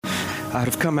I'd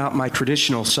have come out my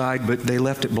traditional side, but they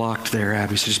left it blocked there,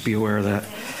 Abby, so just be aware of that.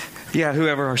 Yeah,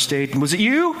 whoever our stage... Was it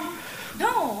you?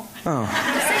 No. Oh.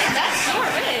 That's your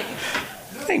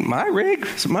rig. Ain't my rig.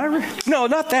 Is it my rig? No,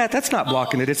 not that. That's not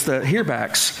blocking it. It's the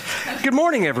hearbacks. Good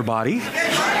morning, everybody.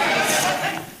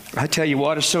 I tell you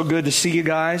what, it's so good to see you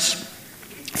guys.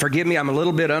 Forgive me, I'm a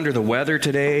little bit under the weather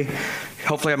today.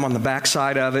 Hopefully I'm on the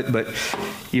backside of it, but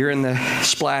you're in the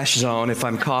splash zone if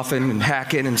I'm coughing and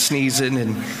hacking and sneezing,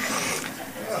 and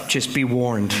just be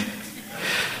warned.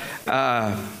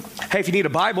 Hey, if you need a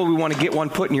Bible, we want to get one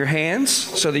put in your hands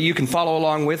so that you can follow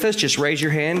along with us. Just raise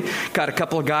your hand. Got a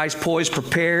couple of guys poised,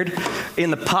 prepared in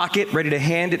the pocket, ready to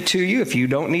hand it to you. If you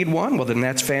don't need one, well, then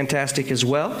that's fantastic as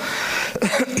well.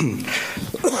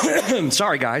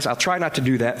 Sorry, guys. I'll try not to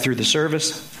do that through the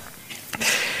service.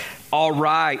 All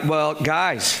right. Well,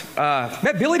 guys,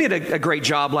 Billy did a great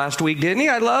job last week, didn't he?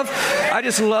 I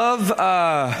just love,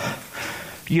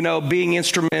 being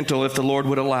instrumental, if the Lord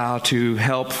would allow, to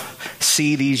help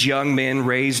see these young men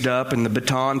raised up and the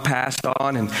baton passed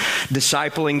on and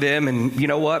discipling them. And you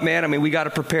know what, man? I mean, we got to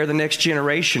prepare the next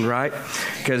generation, right?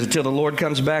 Because until the Lord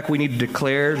comes back, we need to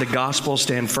declare the gospel,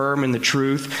 stand firm in the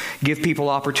truth, give people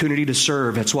opportunity to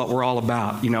serve. That's what we're all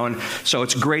about, And so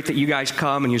it's great that you guys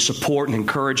come and you support and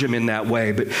encourage them in that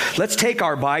way. But let's take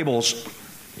our Bibles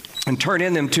and turn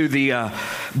in them to the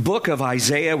book of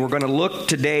Isaiah. We're going to look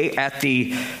today at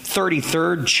the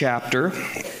 33rd chapter.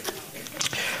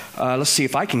 Let's see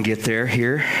if I can get there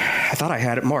here. I thought I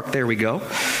had it marked. There we go.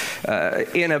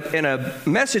 In a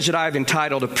message that I've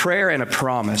entitled A Prayer and a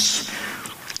Promise.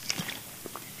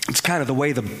 It's kind of the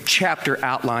way the chapter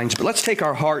outlines, but let's take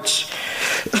our hearts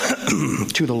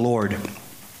to the Lord.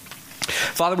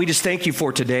 Father, we just thank you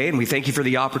for today, and we thank you for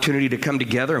the opportunity to come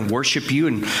together and worship you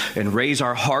and raise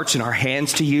our hearts and our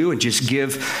hands to you and just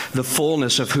give the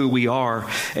fullness of who we are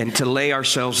and to lay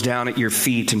ourselves down at your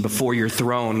feet and before your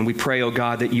throne. And we pray, oh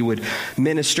God, that you would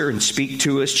minister and speak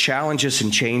to us, challenge us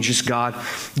and change us, God.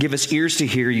 Give us ears to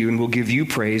hear you, and we'll give you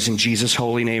praise. In Jesus'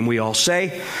 holy name we all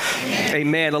say,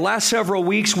 Amen. The last several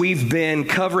weeks we've been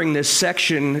covering this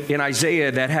section in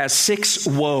Isaiah that has 6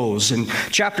 woes, and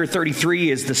chapter 33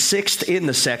 is the 6th in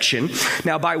the section.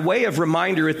 Now, by way of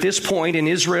reminder, at this point in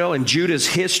Israel and Judah's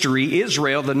history,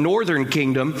 Israel, the northern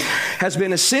kingdom, has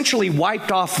been essentially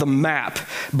wiped off the map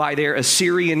by their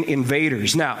Assyrian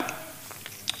invaders. Now,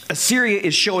 Assyria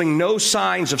is showing no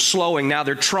signs of slowing. Now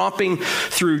they're tromping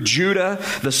through Judah,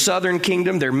 the southern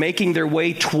kingdom. They're making their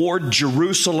way toward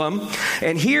Jerusalem.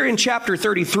 And here in chapter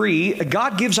 33,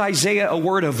 God gives Isaiah a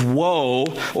word of woe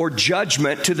or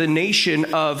judgment to the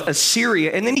nation of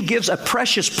Assyria. And then he gives a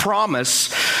precious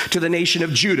promise to the nation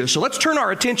of Judah. So let's turn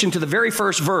our attention to the very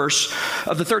first verse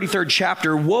of the 33rd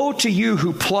chapter. Woe to you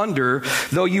who plunder,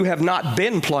 though you have not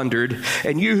been plundered,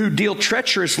 and you who deal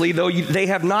treacherously, though they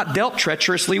have not dealt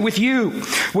treacherously with you.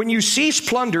 When you cease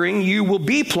plundering, you will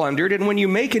be plundered, and when you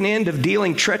make an end of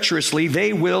dealing treacherously,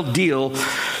 they will deal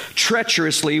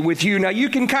treacherously with you. Now, you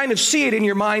can kind of see it in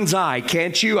your mind's eye,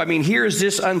 can't you? I mean, here's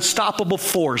this unstoppable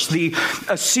force, the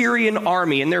Assyrian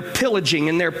army, and they're pillaging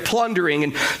and they're plundering,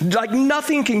 and like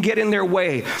nothing can get in their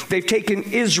way. They've taken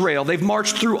Israel. They've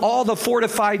marched through all the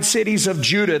fortified cities of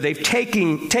Judah. They've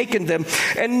taken them,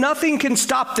 and nothing can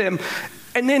stop them.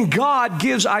 And then God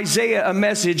gives Isaiah a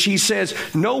message. He says,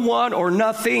 no one or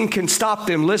nothing can stop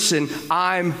them. Listen,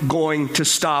 I'm going to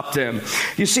stop them.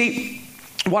 You see,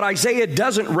 what Isaiah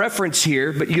doesn't reference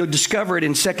here, but you'll discover it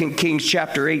in 2 Kings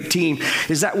chapter 18,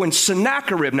 is that when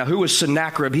Sennacherib, now who was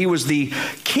Sennacherib? He was the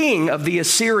king of the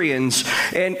Assyrians.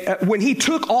 And when he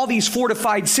took all these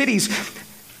fortified cities,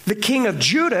 the king of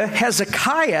Judah,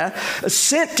 Hezekiah,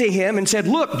 sent to him and said,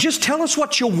 look, just tell us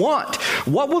what you want.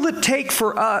 What will it take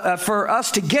for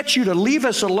us to get you to leave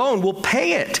us alone? We'll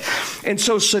pay it. And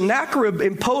so Sennacherib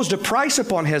imposed a price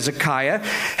upon Hezekiah.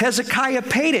 Hezekiah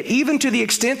paid it, even to the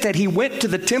extent that he went to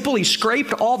the temple. He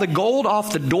scraped all the gold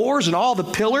off the doors and all the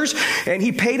pillars, and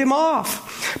he paid him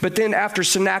off. But then after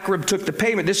Sennacherib took the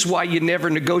payment, this is why you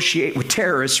never negotiate with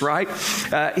terrorists, right?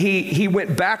 He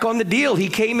went back on the deal. He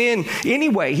came in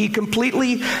anyway. He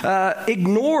completely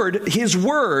ignored his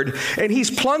word, and he's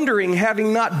plundering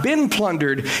having not been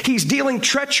plundered. He's dealing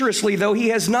treacherously, though he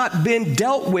has not been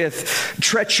dealt with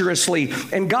treacherously.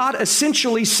 And God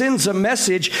essentially sends a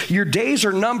message, your days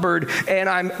are numbered, and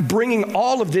I'm bringing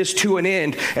all of this to an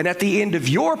end. And at the end of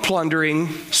your plundering,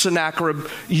 Sennacherib,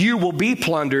 you will be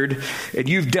plundered, and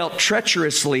you've dealt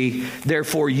treacherously,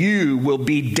 therefore you will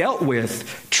be dealt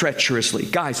with treacherously.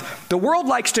 Guys, the world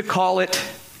likes to call it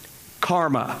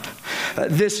karma,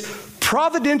 this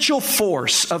providential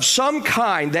force of some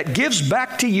kind that gives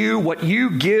back to you what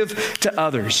you give to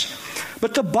others.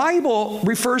 But the Bible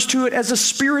refers to it as a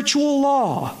spiritual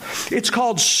law. It's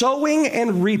called sowing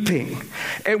and reaping.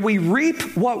 And we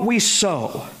reap what we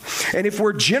sow. And if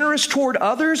we're generous toward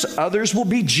others, others will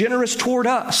be generous toward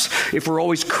us. If we're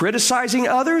always criticizing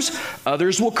others,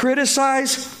 others will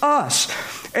criticize us.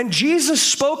 And Jesus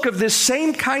spoke of this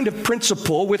same kind of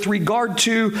principle with regard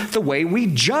to the way we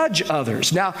judge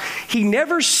others. Now, he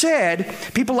never said,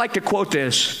 people like to quote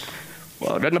this,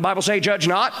 well, doesn't the Bible say judge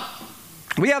not?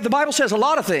 The Bible says a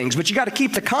lot of things, but you got to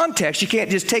keep the context. You can't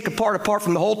just take apart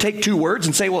from the whole, take two words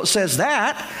and say, well, it says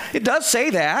that. It does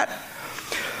say that.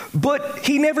 But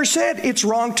he never said it's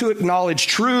wrong to acknowledge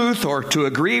truth or to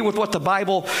agree with what the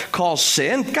Bible calls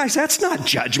sin. Guys, that's not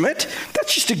judgment.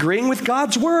 That's just agreeing with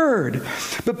God's word.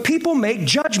 But people make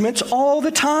judgments all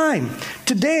the time.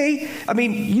 Today,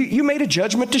 you made a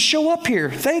judgment to show up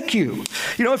here. Thank you.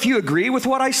 If you agree with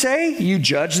what I say, you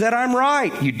judge that I'm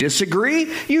right. You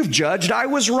disagree, you've judged I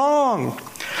was wrong.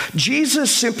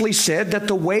 Jesus simply said that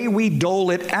the way we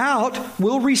dole it out,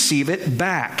 we'll receive it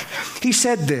back. He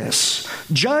said this,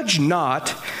 judge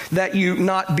not that you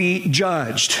not be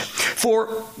judged.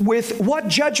 For with what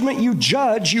judgment you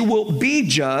judge, you will be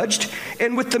judged.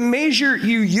 And with the measure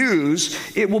you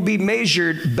use, it will be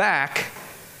measured back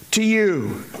to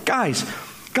you. Guys,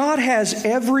 God has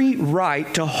every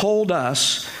right to hold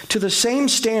us to the same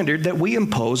standard that we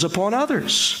impose upon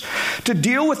others, to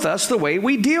deal with us the way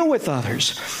we deal with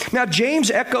others. Now, James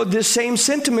echoed this same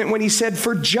sentiment when he said,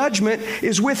 for judgment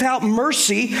is without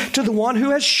mercy to the one who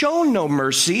has shown no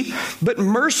mercy, but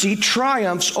mercy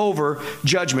triumphs over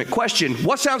judgment. Question,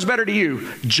 what sounds better to you,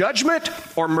 judgment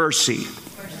or mercy?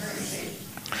 Mercy.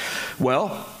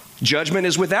 Well, judgment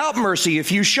is without mercy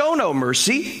if you show no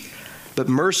mercy. But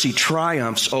mercy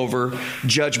triumphs over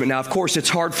judgment. Now, of course, it's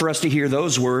hard for us to hear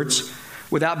those words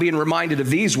without being reminded of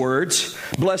these words.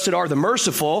 Blessed are the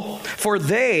merciful, for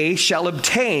they shall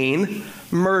obtain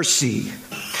mercy.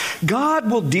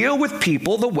 God will deal with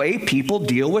people the way people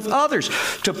deal with others.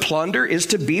 To plunder is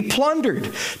to be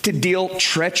plundered. To deal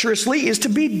treacherously is to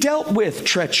be dealt with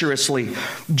treacherously.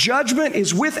 Judgment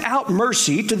is without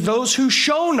mercy to those who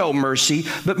show no mercy,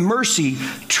 but mercy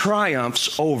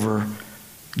triumphs over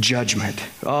judgment.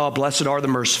 Oh, blessed are the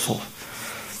merciful.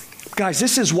 Guys,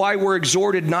 this is why we're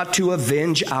exhorted not to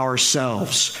avenge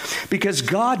ourselves, because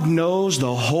God knows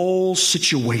the whole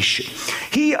situation.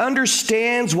 He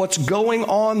understands what's going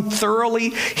on thoroughly.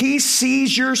 He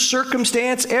sees your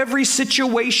circumstance, every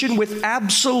situation with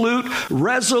absolute,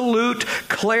 resolute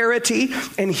clarity,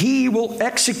 and He will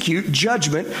execute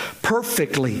judgment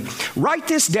perfectly. Write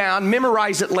this down,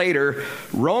 memorize it later.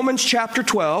 Romans chapter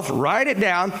 12, write it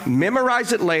down,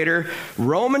 memorize it later.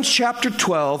 Romans chapter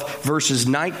 12, verses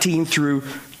 19 through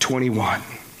 21.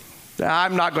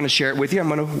 I'm not going to share it with you. I'm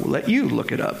going to let you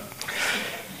look it up.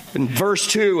 In verse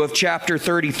 2 of chapter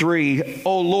 33,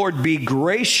 O Lord, be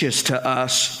gracious to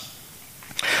us.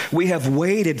 We have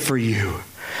waited for you.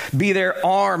 Be their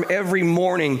arm every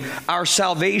morning, our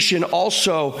salvation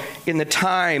also in the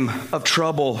time of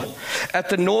trouble. At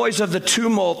the noise of the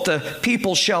tumult, the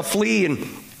people shall flee, and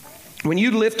when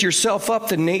you lift yourself up,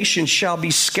 the nations shall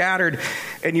be scattered,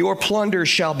 and your plunder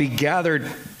shall be gathered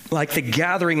like the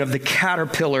gathering of the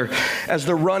caterpillar, as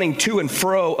the running to and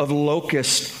fro of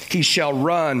locusts, he shall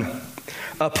run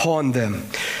upon them.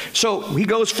 So he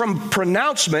goes from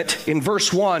pronouncement in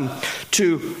verse 1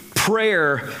 to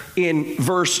prayer in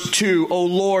verse 2. O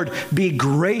Lord, be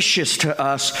gracious to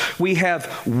us. We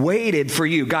have waited for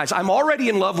you. Guys, I'm already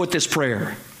in love with this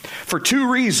prayer. For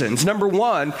two reasons. Number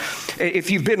one,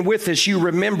 if you've been with us, you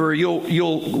remember,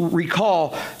 you'll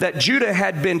recall that Judah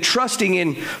had been trusting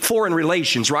in foreign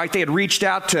relations, right? They had reached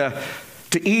out to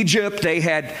Egypt. They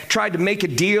had tried to make a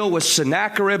deal with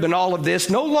Sennacherib and all of this.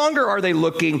 No longer are they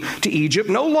looking to Egypt.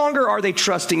 No longer are they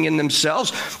trusting in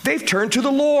themselves. They've turned to the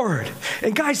Lord.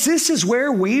 And guys, this is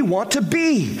where we want to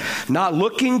be. Not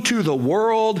looking to the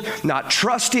world, not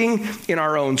trusting in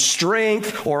our own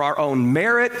strength or our own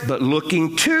merit, but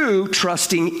looking to,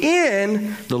 trusting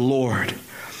in the Lord.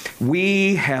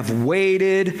 We have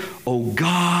waited, O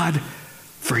God,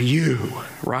 for you,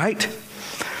 right?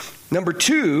 Number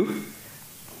two,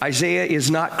 Isaiah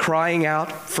is not crying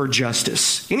out for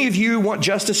justice. Any of you want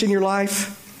justice in your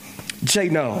life? Say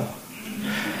no.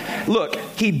 Look,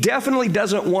 he definitely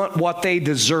doesn't want what they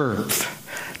deserve.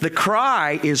 The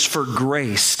cry is for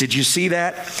grace. Did you see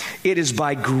that? It is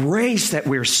by grace that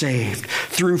we're saved,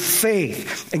 through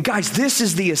faith. And guys, this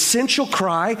is the essential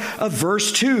cry of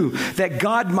verse 2, that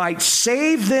God might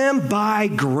save them by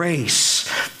grace.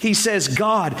 He says,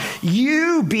 God,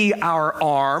 you be our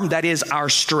arm, that is our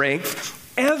strength,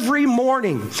 every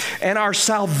morning, and our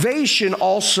salvation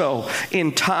also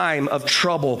in time of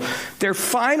trouble. They're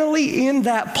finally in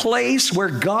that place where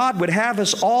God would have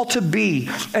us all to be.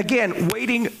 Again,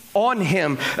 waiting on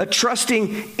Him,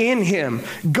 trusting in Him.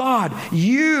 God,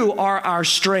 you are our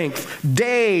strength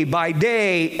day by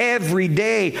day, every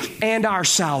day, and our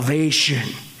salvation.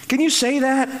 Can you say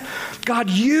that? God,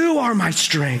 you are my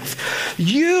strength.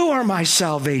 You are my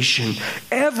salvation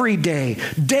every day,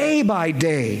 day by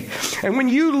day. And when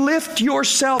you lift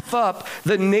yourself up,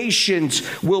 the nations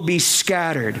will be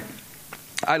scattered.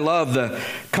 I love the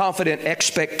confident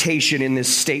expectation in this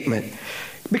statement.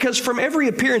 Because from every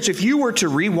appearance, if you were to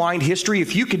rewind history,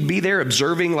 if you could be there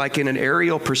observing like in an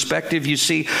aerial perspective, you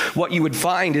see what you would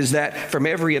find is that from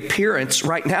every appearance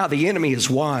right now, the enemy has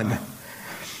won.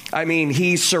 I mean,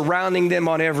 he's surrounding them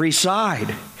on every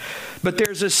side. But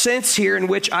there's a sense here in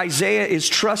which Isaiah is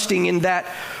trusting in that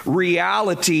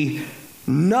reality.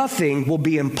 Nothing will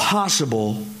be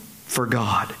impossible for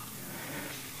God.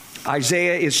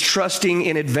 Isaiah is trusting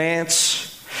in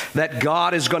advance that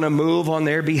God is going to move on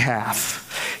their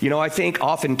behalf. You know, I think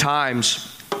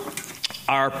oftentimes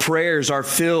our prayers are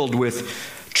filled with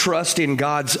trust in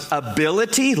God's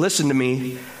ability. Listen to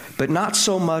me. But not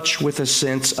so much with a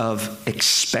sense of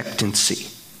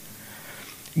expectancy.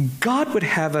 God would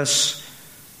have us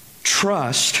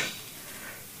trust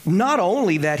not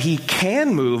only that He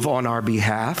can move on our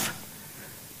behalf,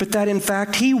 but that in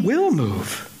fact He will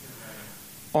move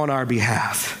on our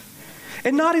behalf.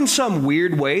 And not in some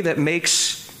weird way that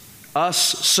makes us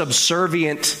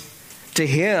subservient to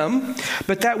Him,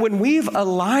 but that when we've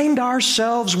aligned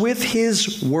ourselves with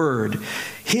His word,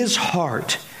 His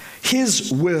heart,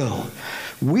 His will,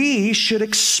 we should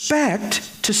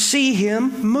expect to see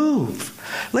Him move.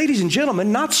 Ladies and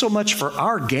gentlemen, not so much for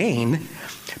our gain,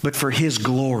 but for His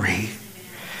glory.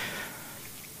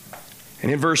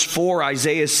 And in verse 4,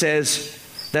 Isaiah says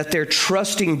that they're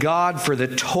trusting God for the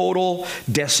total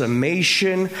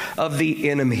decimation of the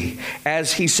enemy.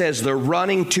 As he says, the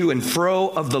running to and fro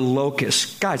of the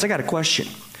locusts. Guys, I got a question.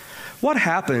 What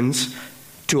happens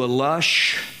to a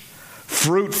lush,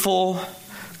 fruitful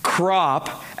crop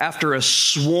after a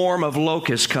swarm of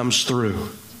locusts comes through?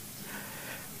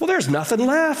 Well, there's nothing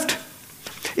left.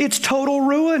 It's total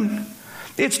ruin.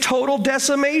 It's total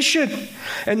decimation.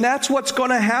 And that's what's going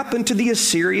to happen to the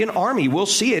Assyrian army. We'll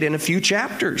see it in a few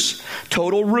chapters.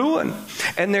 Total ruin.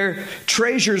 And their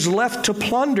treasures left to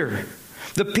plunder.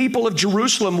 The people of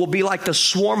Jerusalem will be like the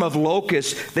swarm of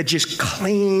locusts that just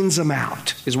cleans them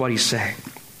out, is what he's saying.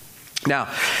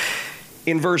 Now,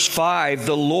 in verse 5,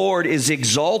 the Lord is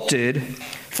exalted,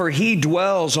 for He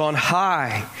dwells on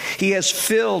high. He has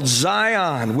filled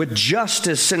Zion with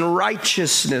justice and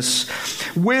righteousness.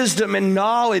 Wisdom and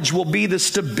knowledge will be the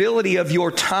stability of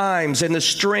your times and the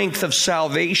strength of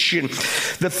salvation.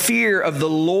 The fear of the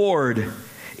Lord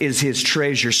is His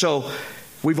treasure. So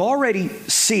we've already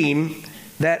seen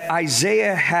that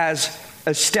Isaiah has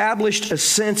established a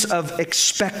sense of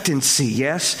expectancy,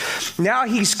 yes? Now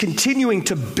he's continuing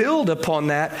to build upon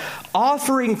that,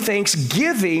 offering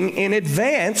thanksgiving in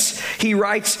advance. He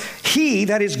writes, He,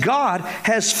 that is God,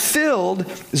 has filled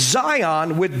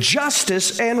Zion with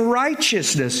justice and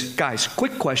righteousness. Guys,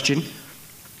 quick question,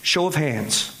 show of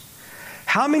hands.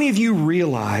 How many of you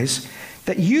realize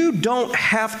that you don't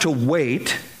have to wait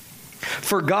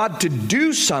for God to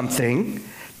do something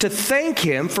to thank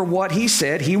Him for what He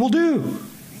said He will do?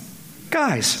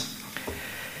 Guys,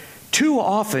 too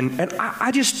often,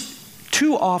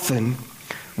 too often,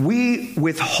 we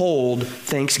withhold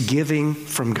thanksgiving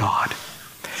from God.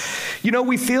 You know,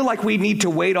 we feel like we need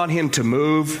to wait on Him to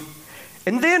move,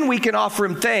 and then we can offer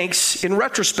Him thanks in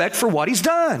retrospect for what He's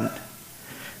done.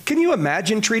 Can you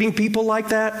imagine treating people like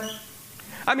that?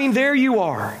 I mean, there you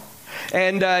are,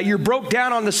 and you're broke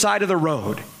down on the side of the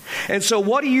road. And so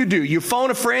what do? You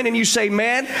phone a friend and you say,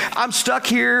 man, I'm stuck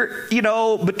here,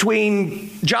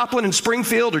 between Joplin and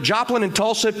Springfield or Joplin and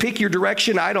Tulsa. Pick your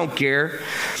direction. I don't care.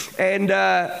 And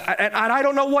I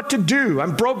don't know what to do.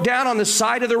 I'm broke down on the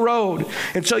side of the road.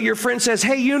 And so your friend says,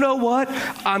 hey, you know what?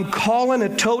 I'm calling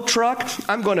a tow truck.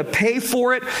 I'm going to pay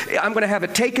for it. I'm going to have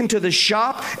it taken to the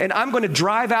shop. And I'm going to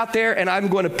drive out there and I'm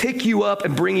going to pick you up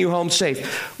and bring you home safe.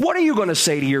 What are you going to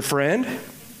say to your friend?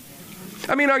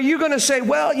 I mean, are you going to say,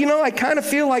 well, I kind of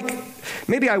feel like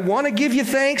maybe I want to give you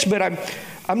thanks, but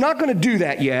I'm not going to do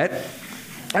that yet.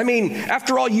 I mean,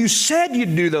 after all, you said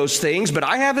you'd do those things, but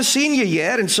I haven't seen you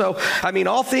yet. And so,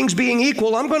 all things being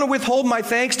equal, I'm going to withhold my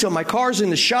thanks till my car's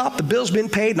in the shop, the bill's been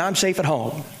paid, and I'm safe at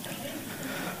home.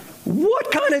 What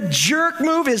What kind of jerk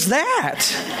move is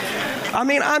that? I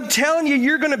mean, I'm telling you,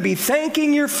 you're going to be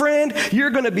thanking your friend. You're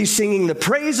going to be singing the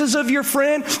praises of your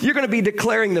friend. You're going to be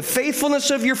declaring the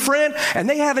faithfulness of your friend. And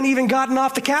they haven't even gotten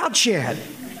off the couch yet.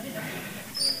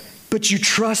 But you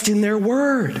trust in their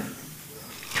word.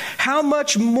 How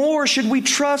much more should we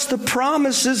trust the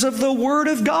promises of the Word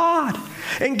of God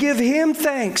and give Him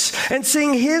thanks and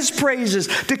sing His praises,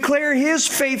 declare His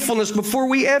faithfulness before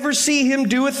we ever see Him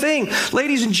do a thing?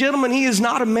 Ladies and gentlemen, He is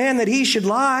not a man that He should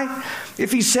lie.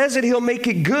 If He says it, He'll make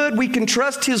it good. We can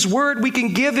trust His Word. We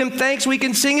can give Him thanks. We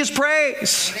can sing His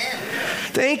praise. Amen.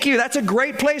 Thank you. That's a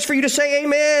great place for you to say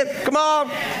amen. Come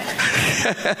on.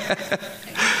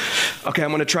 Okay, I'm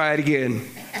going to try it again.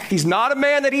 He's not a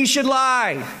man that He should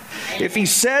lie. If He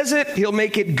says it, He'll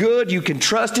make it good. You can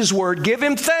trust His word. Give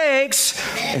Him thanks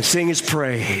and sing His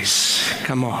praise.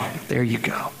 Come on. There you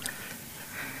go.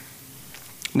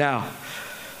 Now,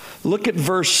 look at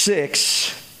verse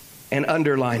 6 and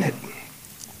underline it.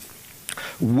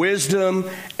 Wisdom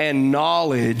and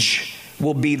knowledge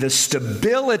will be the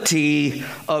stability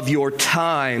of your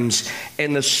times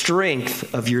and the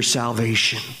strength of your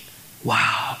salvation.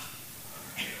 Wow.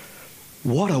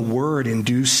 What a word in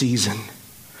due season.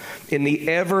 In the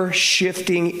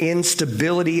ever-shifting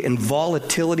instability and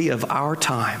volatility of our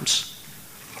times,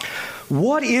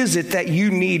 what is it that you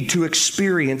need to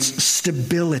experience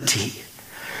stability,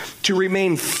 to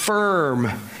remain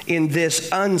firm in this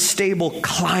unstable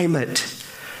climate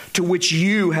to which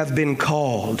you have been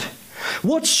called?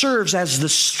 What serves as the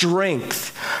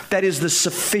strength, that is the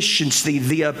sufficiency,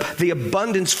 the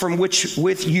abundance from which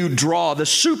with you draw, the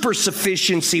super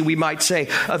sufficiency, we might say,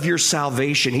 of your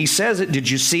salvation? He says it. Did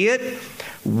you see it?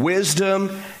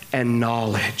 Wisdom and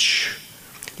knowledge.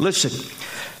 Listen,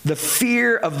 the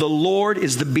fear of the Lord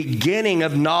is the beginning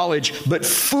of knowledge, but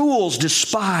fools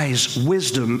despise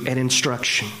wisdom and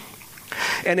instruction.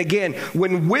 And again,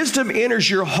 when wisdom enters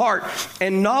your heart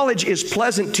and knowledge is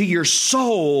pleasant to your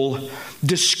soul,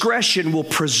 discretion will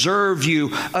preserve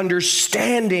you.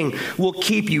 Understanding will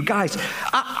keep you. Guys,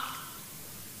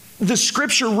 the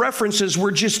scripture references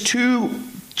were just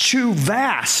too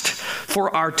vast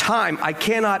for our time. I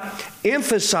cannot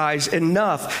emphasize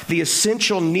enough the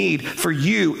essential need for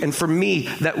you and for me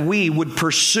that we would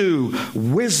pursue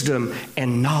wisdom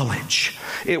and knowledge.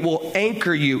 It will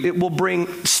anchor you. It will bring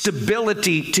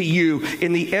stability to you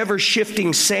in the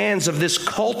ever-shifting sands of this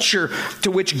culture to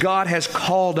which God has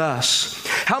called us.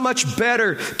 How much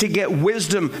better to get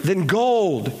wisdom than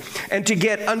gold, and to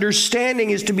get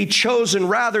understanding is to be chosen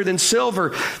rather than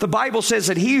silver. The Bible says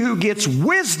that he who gets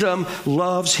wisdom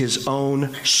loves his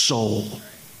own soul.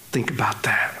 Think about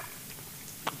that.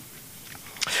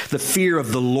 The fear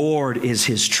of the Lord is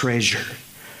his treasure.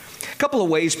 A couple of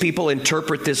ways people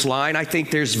interpret this line. I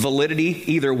think there's validity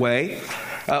either way.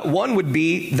 One would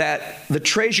be that the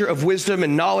treasure of wisdom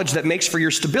and knowledge that makes for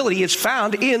your stability is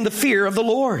found in the fear of the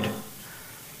Lord.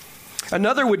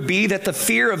 Another would be that the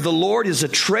fear of the Lord is a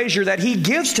treasure that he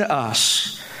gives to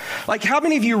us. Like, how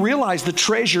many of you realize the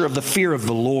treasure of the fear of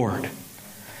the Lord?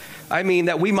 I mean,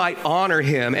 that we might honor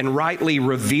him and rightly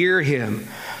revere him.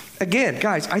 Again,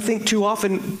 guys, I think too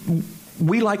often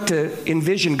we like to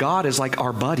envision God as like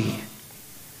our buddy.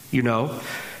 You know,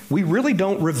 we really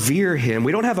don't revere him.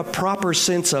 We don't have a proper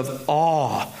sense of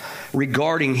awe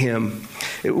regarding him.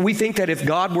 We think that if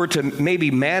God were to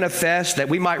maybe manifest, that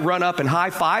we might run up and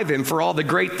high-five him for all the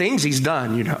great things he's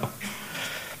done, you know.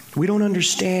 We don't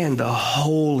understand the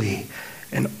holy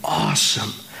and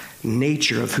awesome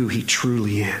nature of who he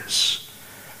truly is.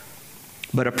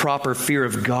 But a proper fear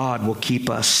of God will keep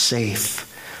us safe,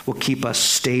 will keep us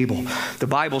stable. The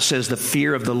Bible says the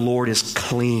fear of the Lord is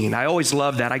clean. I always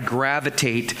love that. I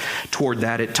gravitate toward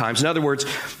that at times. In other words,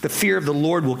 the fear of the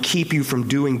Lord will keep you from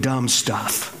doing dumb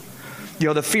stuff. You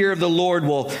know, the fear of the Lord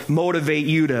will motivate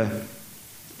you to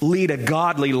lead a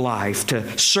godly life,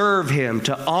 to serve him,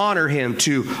 to honor him,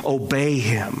 to obey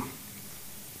him.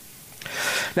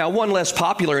 Now, one less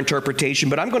popular interpretation,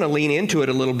 but I'm going to lean into it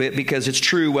a little bit because it's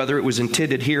true whether it was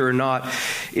intended here or not,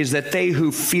 is that they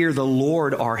who fear the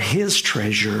Lord are his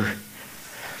treasure.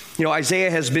 You know,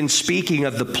 Isaiah has been speaking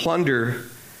of the plunder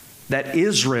that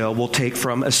Israel will take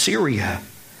from Assyria.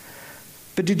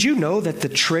 But did you know that the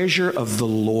treasure of the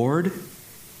Lord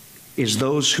is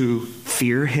those who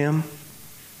fear him?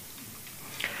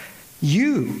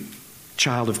 You,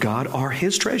 child of God, are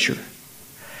his treasure.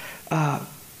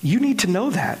 You need to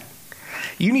know that.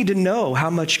 You need to know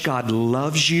how much God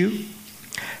loves you,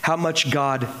 how much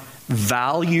God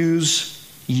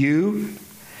values you.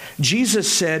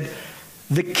 Jesus said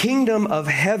The kingdom of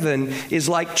heaven is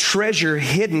like treasure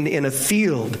hidden in a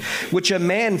field, which a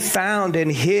man found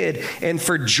and hid, and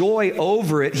for joy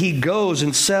over it, he goes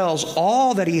and sells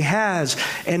all that he has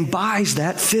and buys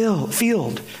that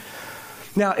field.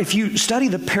 Now, if you study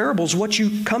the parables, what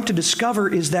you come to discover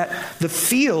is that the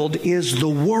field is the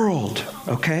world,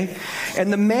 okay?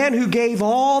 And the man who gave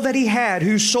all that he had,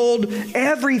 who sold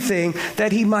everything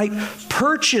that he might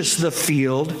purchase the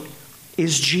field,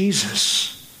 is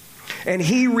Jesus. And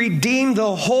he redeemed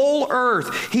the whole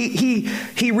earth.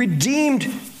 He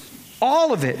redeemed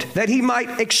all of it, that he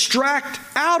might extract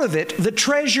out of it the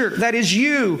treasure that is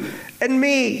you and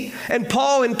me. And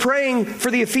Paul, in praying for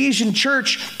the Ephesian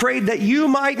church, prayed that you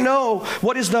might know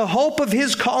what is the hope of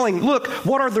his calling. Look,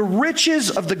 what are the riches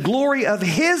of the glory of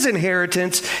his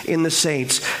inheritance in the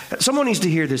saints. Someone needs to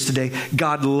hear this today.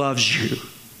 God loves you.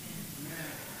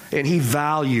 And he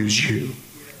values you.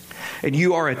 And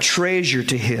you are a treasure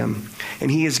to him. And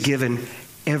he has given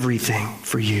everything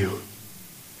for you.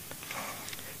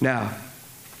 Now,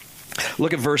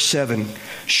 look at verse 7.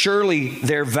 Surely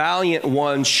their valiant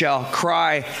ones shall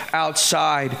cry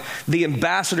outside. The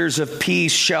ambassadors of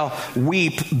peace shall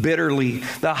weep bitterly.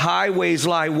 The highways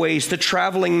lie waste. The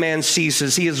traveling man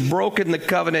ceases. He has broken the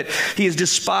covenant. He has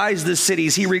despised the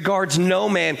cities. He regards no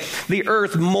man. The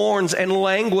earth mourns and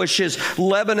languishes.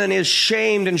 Lebanon is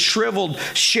shamed and shriveled.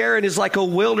 Sharon is like a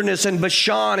wilderness, and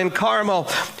Bashan and Carmel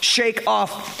shake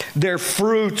off their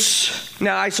fruits.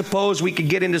 Now, I suppose we could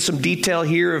get into some detail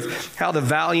here of how the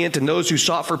valiant and those who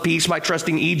sought for peace by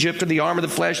trusting Egypt or the arm of the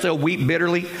flesh, they'll weep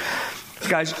bitterly.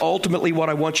 Guys, ultimately what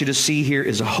I want you to see here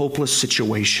is a hopeless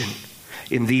situation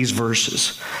in these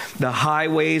verses. The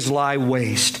highways lie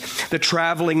waste. The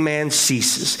traveling man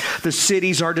ceases. The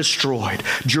cities are destroyed.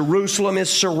 Jerusalem is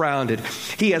surrounded.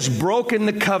 He has broken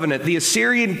the covenant. The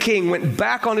Assyrian king went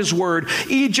back on his word.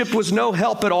 Egypt was no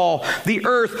help at all. The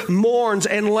earth mourns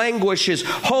and languishes.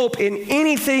 Hope in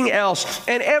anything else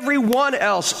and everyone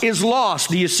else is lost.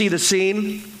 Do you see the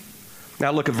scene?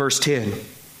 Now look at verse 10.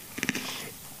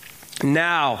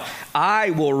 Now I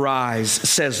will rise,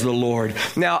 says the Lord.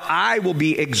 Now I will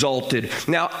be exalted.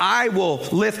 Now I will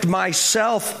lift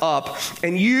myself up,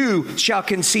 and you shall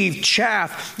conceive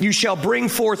chaff. You shall bring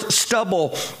forth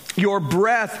stubble. Your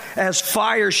breath as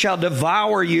fire shall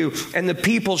devour you, and the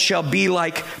people shall be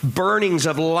like burnings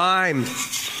of lime.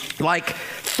 Like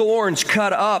thorns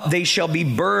cut up, they shall be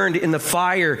burned in the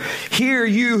fire. Hear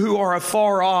you who are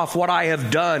afar off what I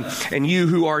have done, and you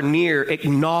who are near,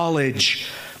 acknowledge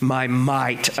my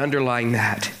might. Underline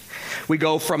that. We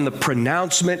go from the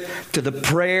pronouncement to the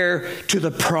prayer to the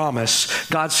promise.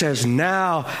 God says,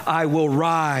 now I will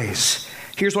rise.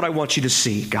 Here's what I want you to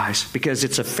see, guys, because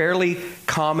it's a fairly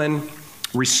common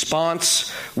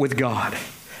response with God.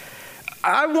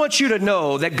 I want you to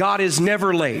know that God is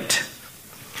never late,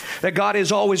 that God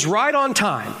is always right on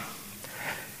time.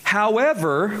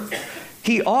 However,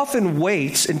 he often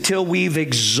waits until we've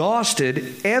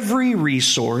exhausted every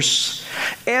resource,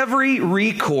 every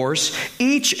recourse,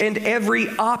 each and every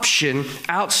option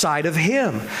outside of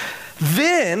him.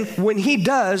 Then, when he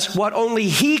does what only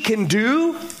he can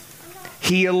do,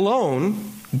 he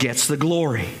alone gets the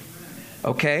glory.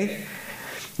 Okay?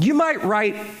 You might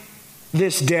write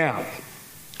this down.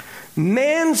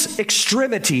 Man's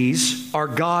extremities are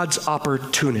God's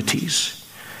opportunities.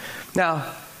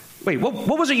 Now, wait,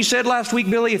 what was it you said last week,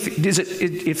 Billy?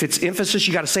 If it's emphasis,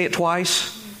 you got to say it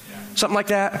twice? Something like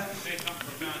that?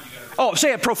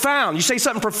 Say it profound. You say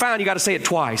something profound, you got to say it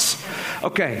twice.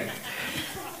 Okay.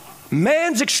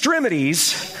 Man's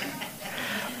extremities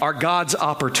are God's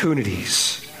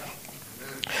opportunities.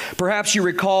 Perhaps you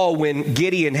recall when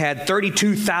Gideon had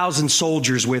 32,000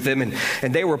 soldiers with him,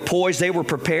 and they were poised, they were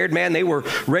prepared, man, they were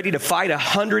ready to fight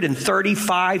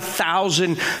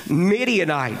 135,000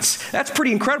 Midianites. That's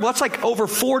pretty incredible. That's like over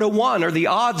 4-1 are the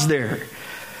odds there.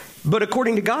 But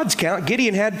according to God's count,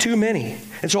 Gideon had too many.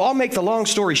 And so I'll make the long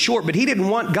story short, but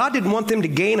God didn't want them to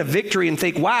gain a victory and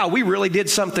think, wow, we really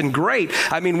did something great.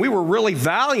 I mean, we were really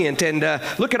valiant, and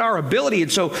look at our ability.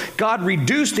 And so God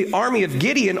reduced the army of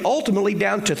Gideon ultimately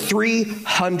down to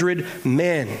 300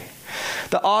 men.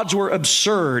 The odds were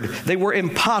absurd. They were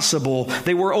impossible.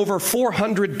 They were over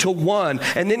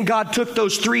 400-1. And then God took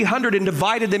those 300 and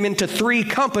divided them into 3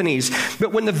 companies.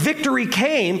 But when the victory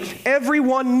came,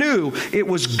 everyone knew it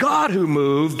was God who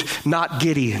moved, not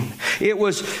Gideon. It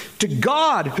was to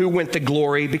God who went the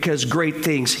glory because great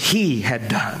things he had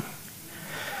done.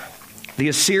 The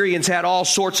Assyrians had all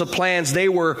sorts of plans. They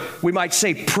were, we might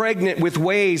say, pregnant with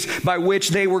ways by which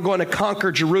they were going to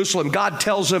conquer Jerusalem. God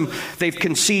tells them they've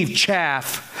conceived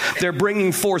chaff. They're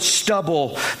bringing forth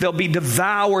stubble. They'll be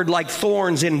devoured like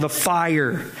thorns in the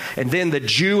fire. And then the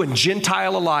Jew and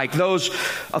Gentile alike, those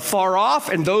afar off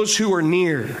and those who are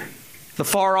near. The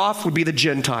far off would be the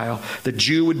Gentile. The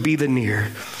Jew would be the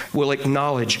near. Will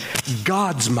acknowledge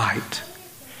God's might.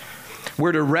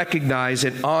 We're to recognize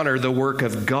and honor the work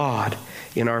of God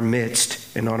in our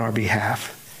midst and on our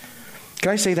behalf.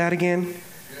 Can I say that again?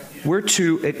 We're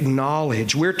to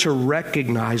acknowledge, we're to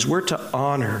recognize, we're to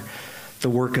honor the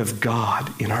work of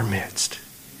God in our midst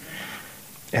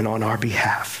and on our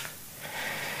behalf.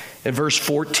 In verse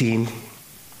 14,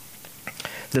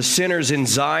 the sinners in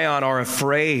Zion are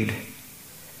afraid.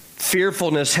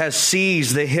 Fearfulness has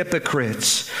seized the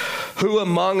hypocrites. Who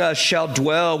among us shall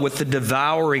dwell with the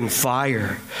devouring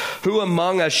fire? Who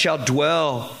among us shall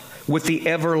dwell with the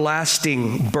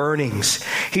everlasting burnings?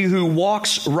 He who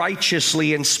walks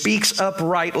righteously and speaks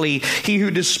uprightly, he who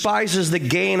despises the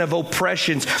gain of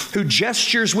oppressions, who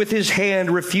gestures with his hand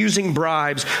refusing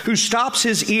bribes, who stops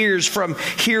his ears from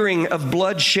hearing of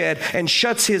bloodshed and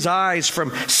shuts his eyes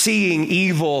from seeing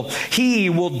evil, he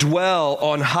will dwell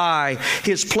on high.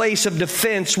 His place of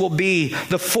defense will be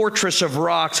the fortress of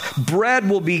rocks. Bread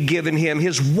will be given him.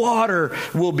 His water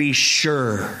will be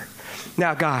sure.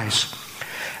 Now, guys,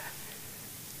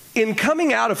 in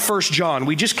coming out of 1 John,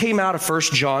 we just came out of 1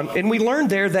 John, and we learned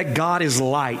there that God is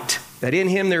light, that in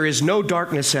him there is no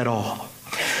darkness at all.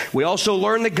 We also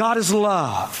learned that God is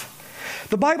love.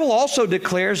 The Bible also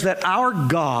declares that our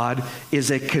God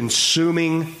is a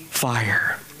consuming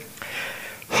fire.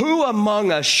 Who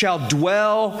among us shall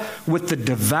dwell with the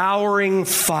devouring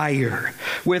fire,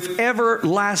 with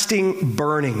everlasting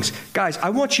burnings? Guys,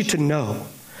 I want you to know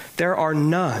there are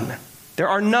none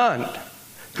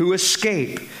who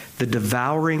escape the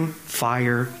devouring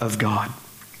fire of God.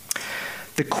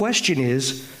 The question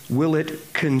is, will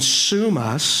it consume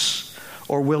us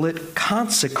or will it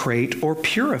consecrate or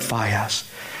purify us?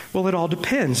 Well, it all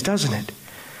depends, doesn't it?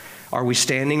 Are we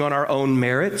standing on our own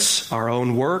merits, our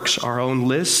own works, our own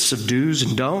lists of do's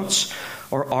and don'ts?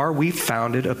 Or are we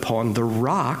founded upon the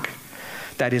rock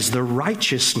that is the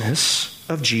righteousness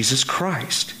of Jesus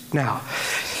Christ? Now,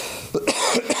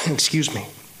 excuse me.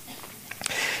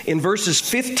 In verses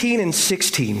 15 and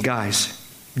 16, guys,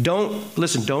 don't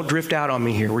drift out on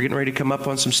me here. We're getting ready to come up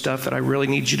on some stuff that I really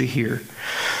need you to hear.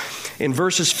 In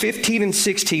verses 15 and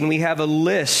 16, we have a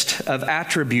list of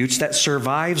attributes that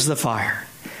survives the fire.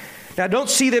 Now,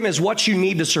 don't see them as what you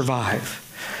need to survive.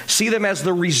 See them as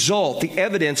the result, the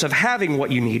evidence of having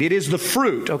what you need. It is the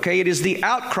fruit, okay? It is the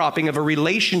outcropping of a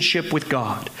relationship with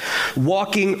God,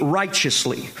 walking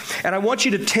righteously. And I want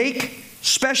you to take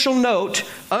special note,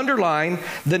 underline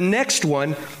the next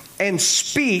one, and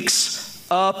speaks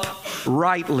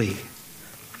uprightly.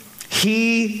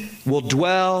 He will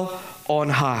dwell on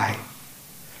high.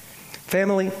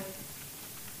 Family,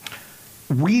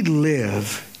 we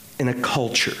live in a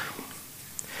culture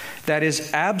that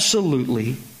is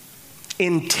absolutely,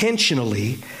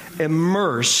 intentionally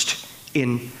immersed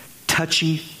in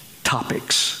touchy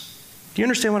topics. Do you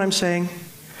understand what I'm saying?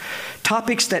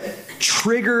 Topics that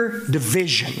trigger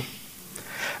division.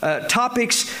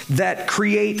 Topics that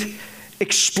create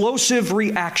explosive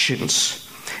reactions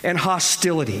and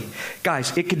hostility.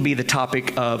 Guys, it could be the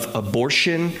topic of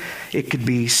abortion. It could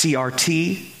be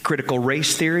CRT, critical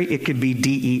race theory. It could be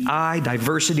DEI,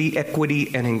 diversity,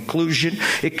 equity, and inclusion.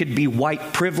 It could be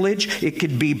white privilege. It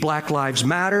could be Black Lives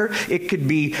Matter. It could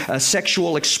be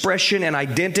sexual expression and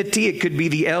identity. It could be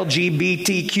the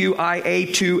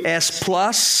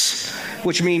LGBTQIA2S+,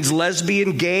 which means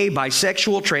lesbian, gay,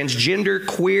 bisexual, transgender,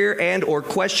 queer, and or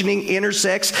questioning,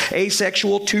 intersex,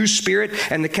 asexual,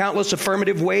 two-spirit, and the countless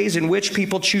affirmative ways in which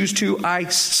people choose to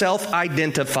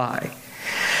self-identify.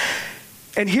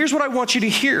 And here's what I want you to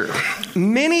hear.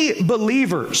 Many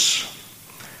believers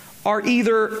are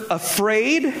either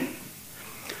afraid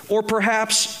or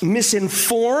perhaps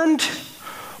misinformed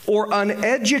or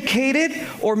uneducated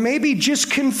or maybe just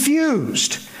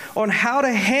confused on how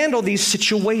to handle these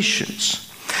situations.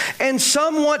 And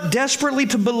some want desperately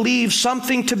to believe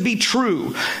something to be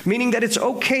true, meaning that it's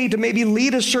okay to maybe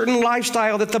lead a certain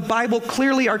lifestyle that the Bible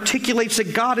clearly articulates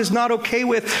that God is not okay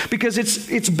with because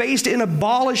it's based in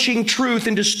abolishing truth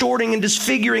and distorting and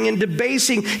disfiguring and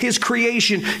debasing His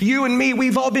creation. You and me,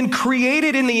 we've all been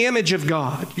created in the image of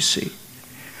God, you see.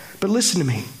 But listen to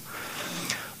me.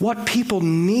 What people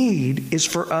need is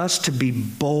for us to be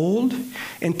bold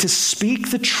and to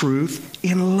speak the truth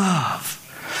in love.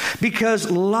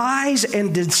 Because lies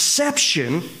and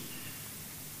deception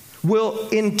will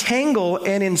entangle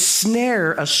and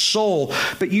ensnare a soul,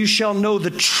 but you shall know the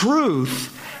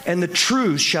truth, and the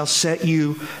truth shall set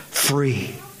you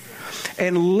free.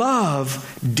 And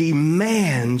love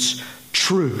demands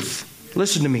truth.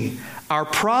 Listen to me. Our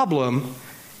problem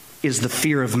is the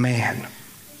fear of man.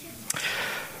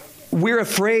 We're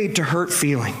afraid to hurt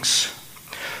feelings.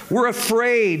 We're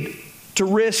afraid to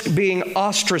risk being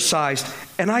ostracized.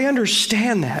 And I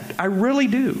understand that. I really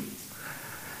do.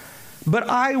 But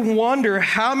I wonder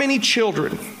how many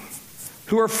children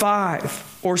who are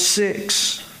 5 or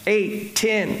 6, 8,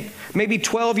 10, maybe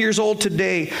 12 years old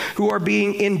today who are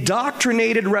being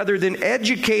indoctrinated rather than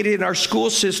educated in our school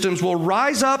systems will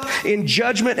rise up in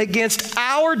judgment against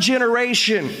our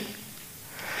generation.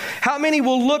 How many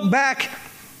will look back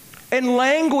and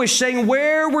languish saying,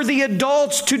 where were the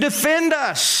adults to defend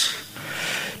us?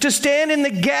 To stand in the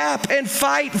gap and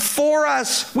fight for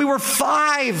us? We were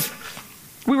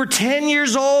 5. We were 10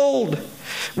 years old.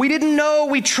 We didn't know.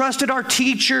 We trusted our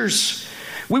teachers.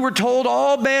 We were told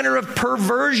all manner of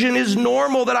perversion is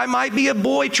normal, that I might be a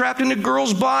boy trapped in a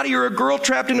girl's body or a girl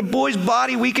trapped in a boy's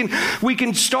body. We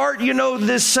can start,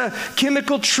 this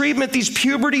chemical treatment, these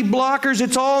puberty blockers.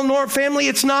 It's all normal. Family,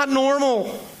 it's not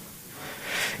normal.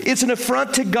 It's an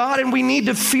affront to God, and we need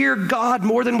to fear God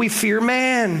more than we fear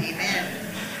man. Amen.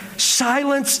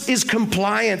 Silence is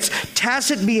compliance.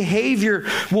 Tacit behavior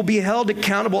will be held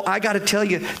accountable. I got to tell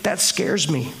you, that scares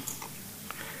me.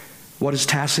 What is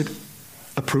tacit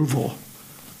approval?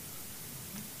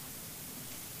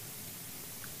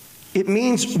 It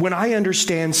means when I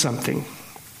understand something,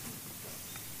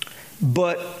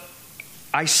 but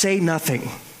I say nothing.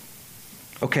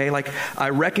 Okay, like I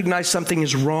recognize something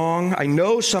is wrong. I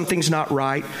know something's not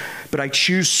right, but I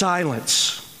choose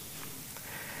silence.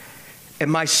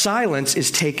 And my silence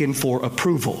is taken for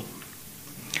approval.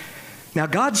 Now,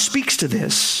 God speaks to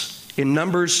this in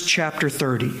Numbers chapter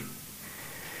 30.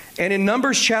 And in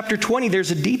Numbers chapter 20, there's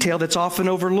a detail that's often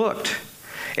overlooked.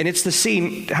 And it's the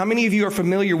scene. How many of you are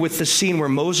familiar with the scene where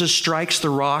Moses strikes the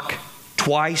rock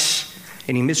twice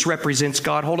and he misrepresents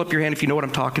God? Hold up your hand if you know what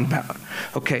I'm talking about.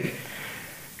 Okay.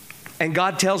 And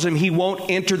God tells him he won't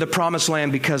enter the promised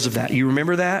land because of that. You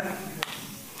remember that?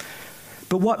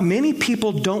 But what many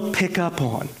people don't pick up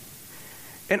on,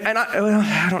 and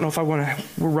I don't know if I want to,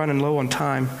 we're running low on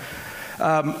time.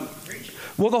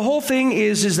 Well, the whole thing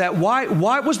is that why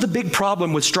was the big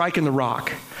problem with striking the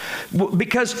rock?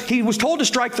 Because he was told to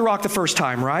strike the rock the first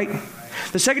time, right?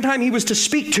 The second time he was to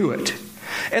speak to it.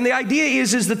 And the idea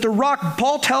is that the rock,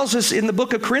 Paul tells us in the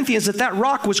book of Corinthians that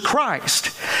rock was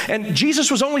Christ. And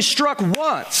Jesus was only struck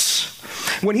once.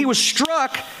 When he was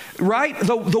struck, right,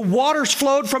 the waters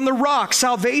flowed from the rock.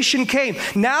 Salvation came.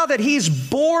 Now that he's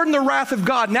borne the wrath of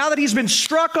God, now that he's been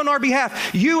struck on our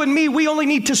behalf, you and me, we only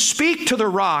need to speak to the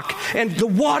rock and the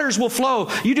waters will flow.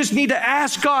 You just need to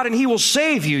ask God and he will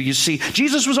save you, you see.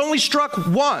 Jesus was only struck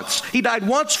once. He died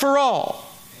once for all.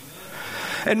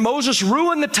 And Moses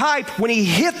ruined the type when he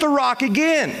hit the rock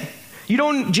again.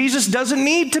 Jesus doesn't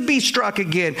need to be struck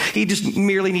again. He just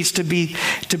merely needs to be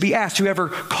asked. Whoever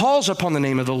calls upon the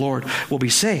name of the Lord will be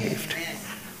saved.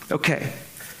 Okay.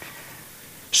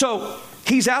 So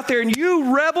he's out there, and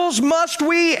you rebels, must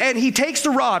we? And he takes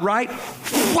the rod, right?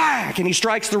 Whack! And he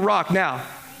strikes the rock. Now,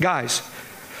 guys,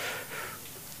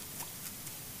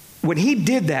 when he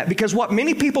did that, because what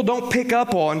many people don't pick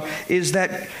up on is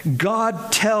that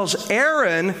God tells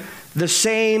Aaron the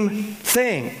same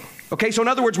thing. Okay, so in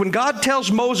other words, when God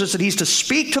tells Moses that he's to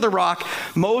speak to the rock,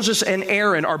 Moses and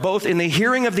Aaron are both in the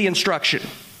hearing of the instruction.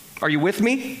 Are you with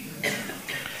me?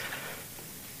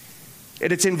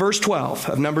 And it's in verse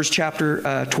 12 of Numbers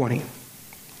chapter 20.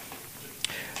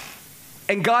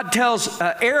 And God tells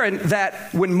Aaron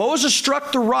that when Moses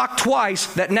struck the rock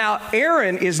twice, that now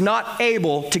Aaron is not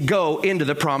able to go into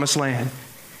the promised land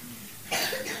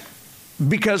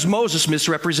because Moses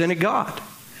misrepresented God.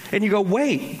 And you go,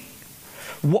 wait.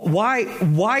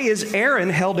 Why is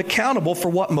Aaron held accountable for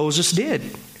what Moses did?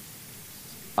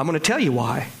 I'm going to tell you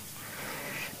why.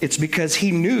 It's because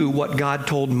he knew what God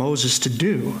told Moses to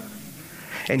do.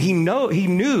 And he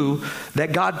knew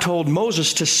that God told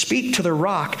Moses to speak to the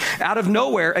rock. Out of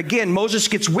nowhere, again, Moses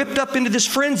gets whipped up into this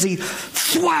frenzy,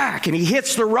 thwack, and he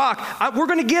hits the rock. We're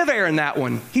going to give Aaron that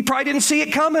one. He probably didn't see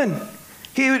it coming.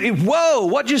 Whoa,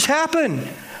 what just happened?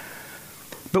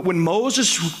 But when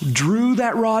Moses drew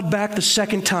that rod back the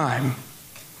second time,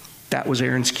 that was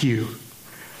Aaron's cue.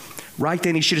 Right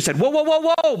then he should have said,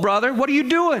 whoa, brother, what are you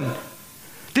doing?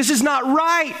 This is not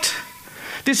right.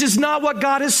 This is not what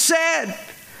God has said.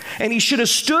 And he should have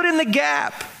stood in the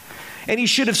gap. And he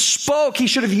should have spoke. He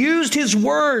should have used his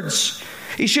words.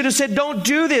 He should have said, don't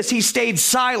do this. He stayed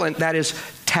silent. That is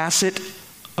tacit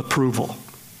approval.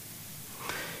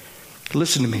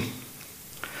 Listen to me.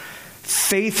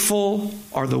 Faithful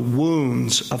are the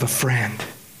wounds of a friend,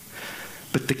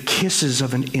 but the kisses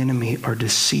of an enemy are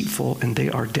deceitful and they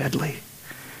are deadly.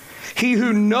 He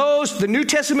who knows, the New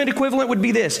Testament equivalent would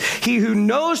be this: he who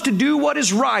knows to do what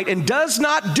is right and does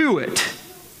not do it,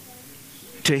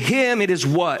 to him it is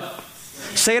what?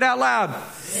 Say it out loud.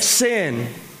 Sin.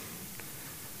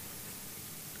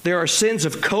 There are sins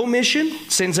of commission,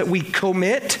 sins that we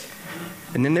commit,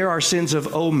 and then there are sins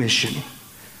of omission,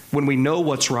 when we know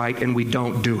what's right and we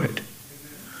don't do it.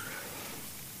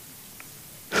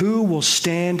 Who will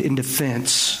stand in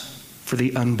defense for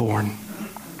the unborn?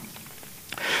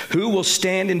 Who will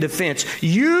stand in defense?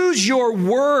 Use your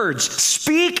words.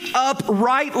 Speak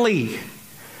uprightly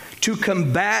to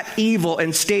combat evil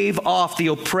and stave off the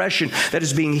oppression that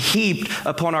is being heaped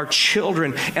upon our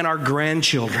children and our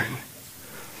grandchildren.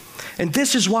 And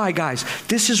this is why, guys,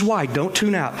 this is why, don't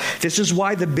tune out. This is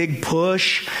why the big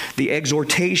push, the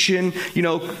exhortation,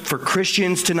 for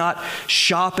Christians to not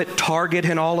shop at Target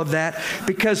and all of that,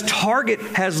 because Target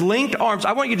has linked arms.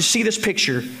 I want you to see this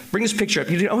picture. Bring this picture up.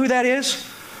 You know who that is?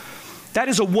 That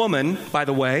is a woman, by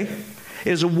the way.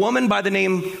 It is a woman by the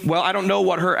name, well, I don't know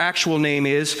what her actual name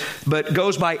is, but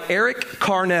goes by Eric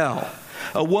Carnell.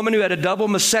 A woman who had a double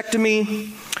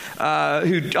mastectomy,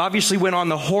 who obviously went on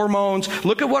the hormones.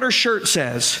 Look at what her shirt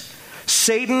says.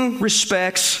 Satan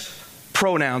respects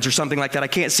pronouns or something like that. I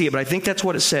can't see it, but I think that's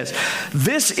what it says.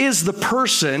 This is the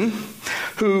person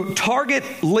who Target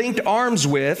linked arms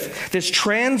with, this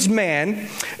trans man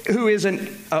who is an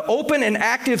open and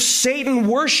active Satan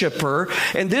worshiper.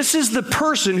 And this is the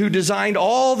person who designed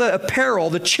all the apparel,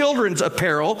 the children's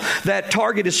apparel that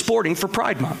Target is sporting for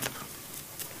Pride Month.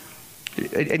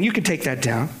 And you can take that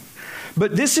down.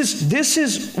 But this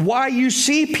is why you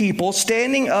see people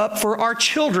standing up for our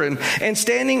children and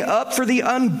standing up for the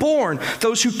unborn,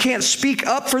 those who can't speak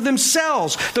up for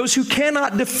themselves, those who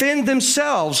cannot defend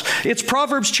themselves. It's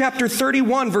Proverbs chapter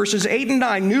 31, verses 8 and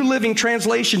 9, New Living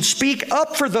Translation. Speak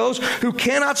up for those who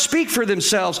cannot speak for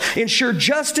themselves. Ensure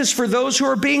justice for those who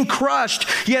are being crushed.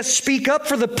 Yes, speak up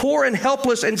for the poor and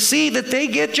helpless and see that they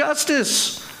get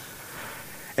justice.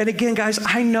 And again, guys,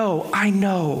 I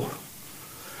know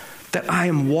that I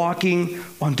am walking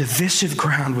on divisive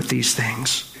ground with these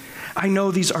things. I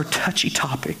know these are touchy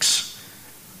topics.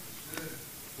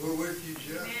 We're with you,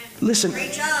 Jeff. Listen,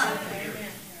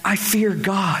 I fear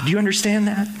God. Do you understand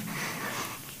that?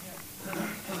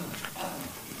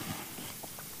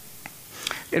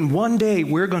 And one day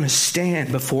we're going to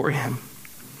stand before Him.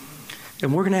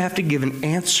 And we're going to have to give an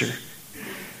answer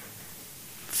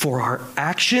for our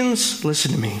actions,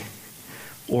 listen to me,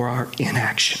 or our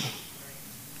inaction.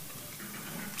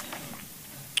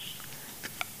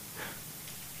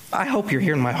 I hope you're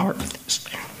hearing my heart with this.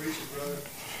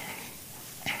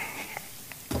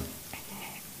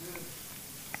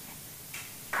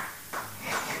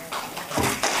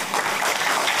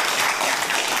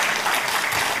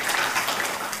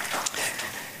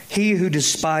 He who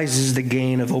despises the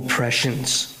gain of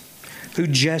oppressions, who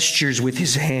gestures with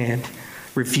his hand,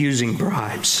 refusing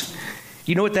bribes.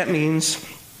 You know what that means?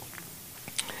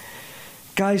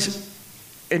 Guys,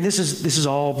 and this is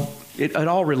all, it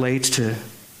all relates to,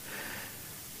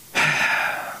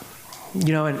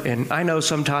 and I know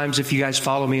sometimes if you guys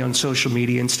follow me on social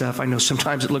media and stuff, I know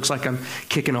sometimes it looks like I'm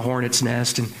kicking a hornet's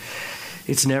nest, and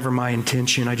it's never my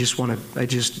intention.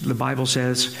 The Bible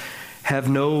says, have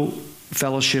no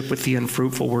fellowship with the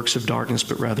unfruitful works of darkness,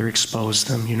 but rather expose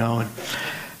them,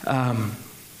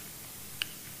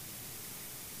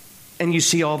 and you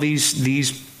see all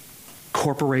these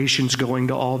corporations going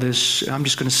to all this, I'm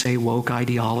just going to say woke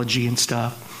ideology and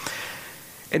stuff.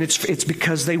 And it's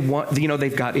because they want,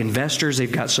 they've got investors,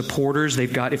 they've got supporters,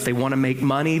 if they want to make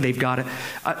money, they've got to.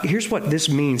 Here's what this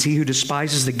means. He who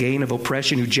despises the gain of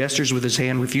oppression, who gestures with his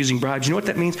hand, refusing bribes. You know what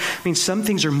that means? It means some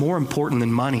things are more important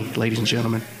than money, ladies and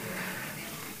gentlemen.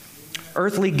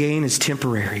 Earthly gain is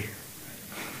temporary.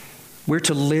 We're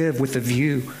to live with a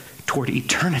view toward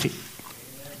eternity.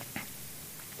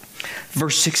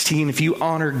 Verse 16, if you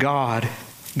honor God,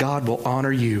 God will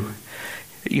honor you.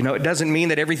 It doesn't mean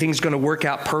that everything's going to work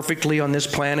out perfectly on this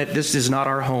planet. This is not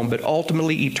our home, but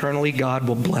ultimately, eternally, God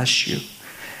will bless you.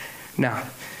 Now,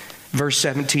 verse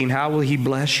 17, how will He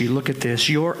bless you? Look at this.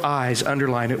 Your eyes,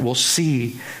 underline it, will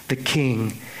see the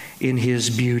King in His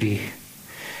beauty.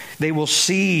 They will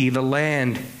see the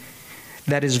land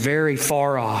that is very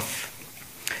far off.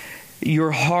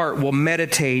 Your heart will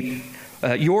meditate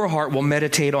Your heart will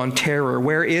meditate on terror.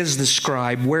 Where is the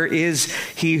scribe? Where is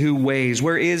he who weighs?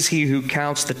 Where is he who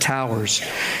counts the towers?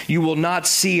 You will not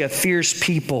see a fierce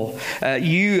people,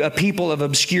 you a people of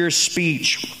obscure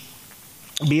speech,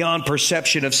 beyond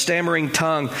perception, of stammering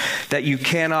tongue that you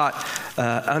cannot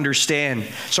understand.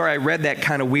 Sorry, I read that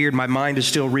kind of weird. My mind is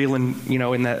still reeling,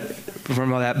 in that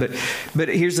from all that. But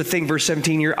here's the thing, verse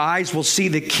 17: your eyes will see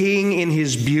the King in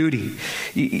his beauty.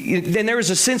 Then there was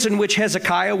a sense in which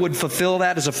Hezekiah would fulfill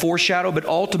that as a foreshadow, but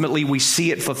ultimately we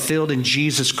see it fulfilled in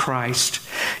Jesus Christ.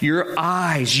 Your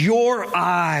eyes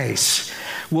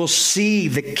will see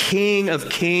the King of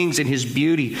Kings in his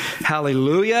beauty.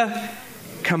 Hallelujah.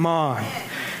 Come on.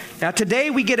 Now today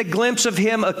we get a glimpse of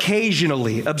him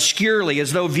occasionally, obscurely,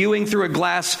 as though viewing through a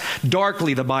glass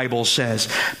darkly, the Bible says.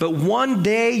 But one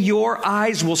day your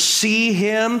eyes will see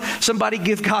him, somebody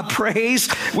give God praise,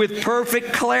 with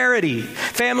perfect clarity.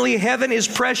 Family, heaven is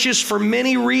precious for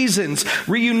many reasons.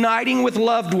 Reuniting with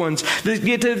loved ones,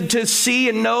 to see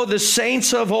and know the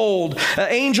saints of old,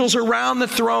 angels around the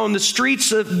throne, the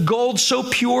streets of gold so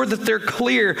pure that they're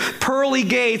clear, pearly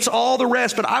gates, all the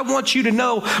rest. But I want you to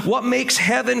know what makes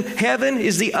heaven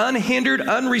is the unhindered,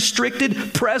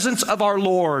 unrestricted presence of our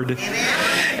Lord.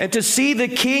 Amen. And to see the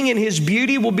King in his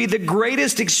beauty will be the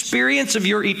greatest experience of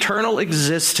your eternal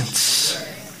existence.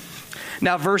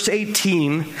 Now, verse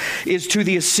 18 is to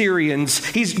the Assyrians.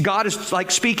 God is like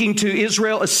speaking to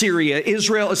Israel, Assyria.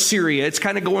 It's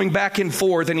kind of going back and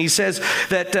forth. And he says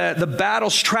that the battle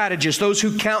strategists, those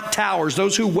who count towers,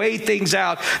 those who weigh things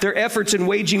out, their efforts in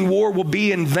waging war will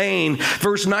be in vain.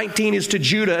 Verse 19 is to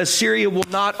Judah. Assyria will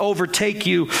not overtake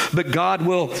you, but God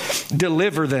will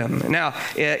deliver them. Now,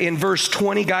 in verse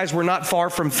 20, guys, we're not far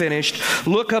from finished.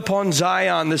 Look upon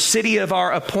Zion, the city of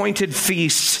our appointed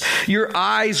feasts. Your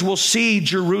eyes will see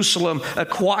Jerusalem, a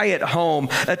quiet home,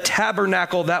 a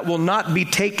tabernacle that will not be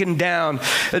taken down.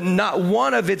 Not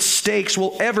one of its stakes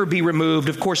will ever be removed.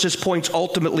 Of course, this points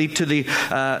ultimately to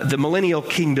the millennial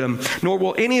kingdom. Nor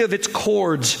will any of its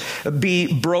cords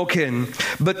be broken.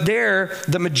 But there,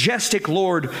 the majestic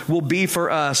Lord will be for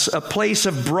us, a place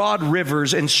of broad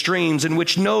rivers and streams in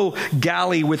which no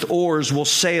galley with oars will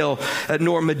sail,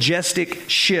 nor majestic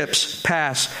ships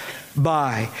pass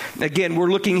by. Again, we're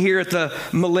looking here at the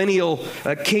millennial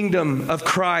kingdom of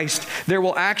Christ. There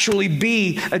will actually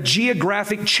be a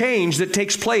geographic change that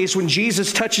takes place when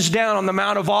Jesus touches down on the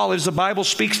Mount of Olives. The Bible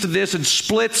speaks to this and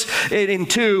splits it in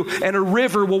two, and a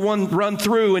river will run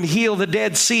through and heal the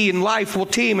Dead Sea, and life will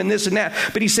teem, and this and that.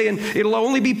 But he's saying it'll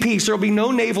only be peace. There'll be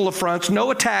no naval affronts,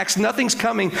 no attacks, nothing's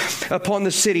coming upon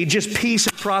the city. Just peace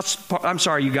and prosperity. I'm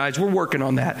sorry, you guys, we're working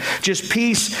on that. Just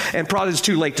peace and probably it's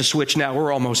too late to switch now.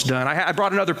 We're almost done. I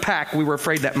brought another pack. We were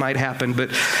afraid that might happen, but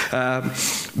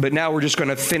now we're just going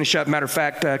to finish up. Matter of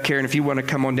fact, Karen, if you want to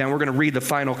come on down, we're going to read the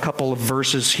final couple of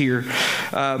verses here.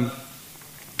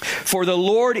 For the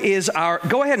Lord is our...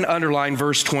 Go ahead and underline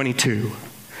verse 22.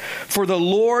 For the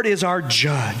Lord is our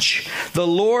judge. The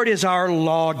Lord is our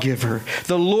lawgiver.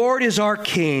 The Lord is our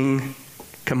king.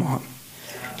 Come on.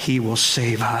 He will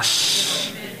save us.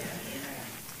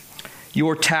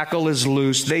 Your tackle is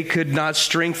loose. They could not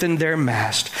strengthen their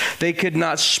mast. They could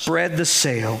not spread the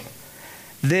sail.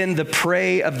 Then the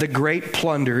prey of the great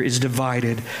plunder is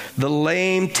divided. The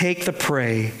lame take the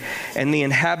prey, and the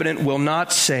inhabitant will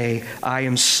not say, I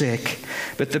am sick.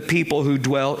 But the people who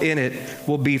dwell in it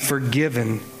will be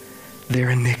forgiven their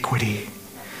iniquity.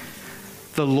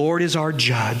 The Lord is our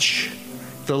judge.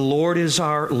 The Lord is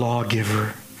our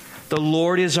lawgiver. The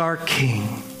Lord is our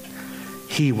king.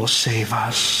 He will save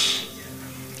us.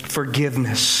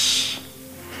 Forgiveness.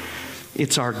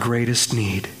 It's our greatest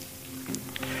need.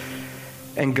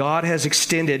 And God has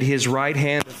extended his right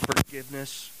hand of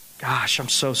forgiveness. Gosh, I'm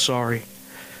so sorry.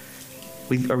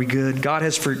 Are we good? God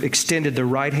has extended the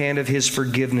right hand of his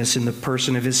forgiveness in the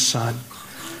person of his Son,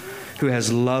 who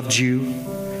has loved you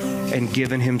and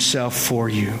given himself for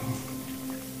you.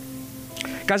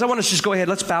 Guys, I want us to just go ahead.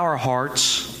 Let's bow our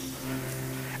hearts.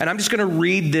 And I'm just going to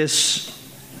read this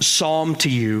psalm to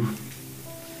you.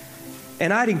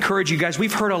 And I'd encourage you guys,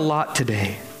 we've heard a lot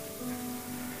today.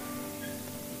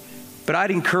 But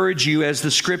I'd encourage you, as the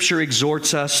scripture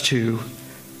exhorts us to,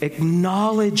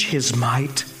 acknowledge his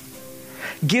might.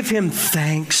 Give him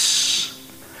thanks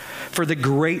for the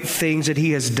great things that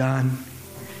he has done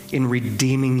in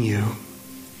redeeming you.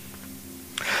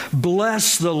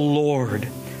 Bless the Lord,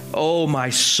 O my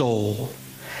soul,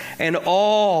 and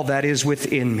all that is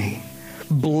within me.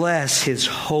 Bless his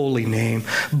holy name.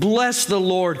 Bless the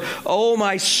Lord, O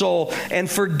my soul, and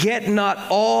forget not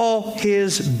all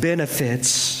his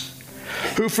benefits,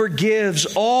 who forgives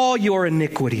all your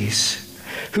iniquities,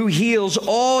 who heals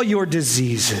all your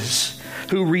diseases,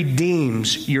 who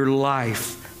redeems your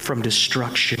life from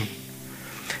destruction,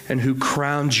 and who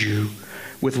crowns you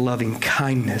with loving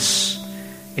kindness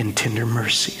and tender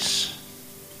mercies.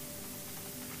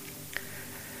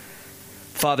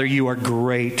 Father, you are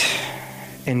great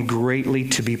and greatly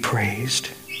to be praised.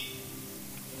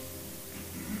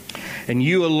 And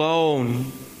you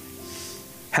alone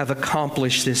have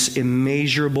accomplished this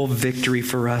immeasurable victory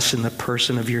for us in the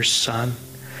person of your Son.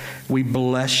 We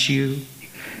bless you.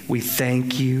 We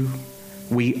thank you.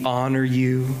 We honor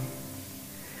you.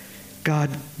 God,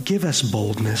 give us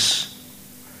boldness.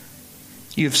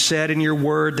 You have said in your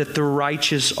word that the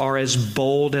righteous are as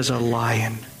bold as a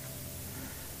lion.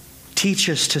 Teach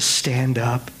us to stand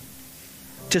up,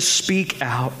 to speak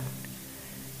out,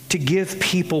 to give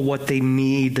people what they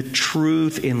need, the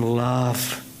truth in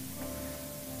love,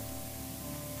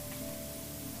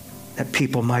 that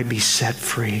people might be set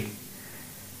free.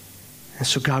 And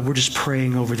so, God, we're just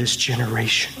praying over this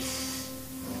generation.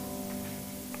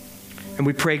 And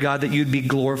we pray, God, that you'd be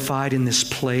glorified in this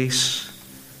place,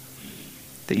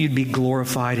 that you'd be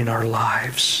glorified in our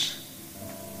lives.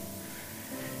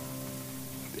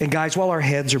 And guys, while our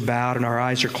heads are bowed and our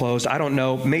eyes are closed, I don't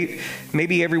know,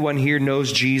 maybe everyone here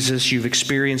knows Jesus. You've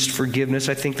experienced forgiveness.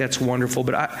 I think that's wonderful.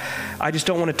 But I just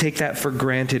don't want to take that for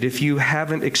granted. If you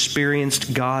haven't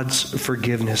experienced God's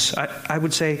forgiveness, I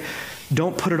would say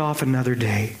don't put it off another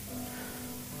day.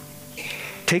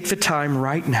 Take the time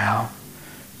right now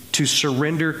to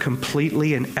surrender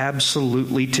completely and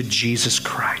absolutely to Jesus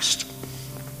Christ.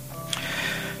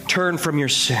 Turn from your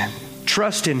sin.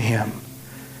 Trust in Him.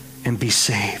 And be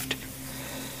saved.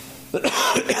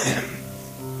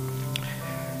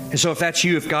 And so if that's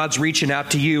you, if God's reaching out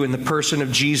to you in the person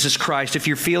of Jesus Christ, if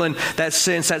you're feeling that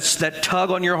sense, that tug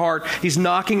on your heart, He's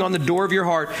knocking on the door of your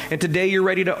heart, and today you're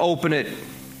ready to open it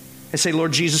and say,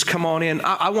 Lord Jesus, come on in.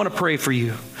 I want to pray for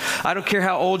you. I don't care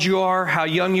how old you are, how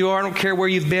young you are. I don't care where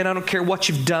you've been. I don't care what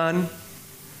you've done.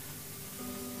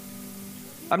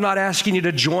 I'm not asking you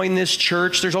to join this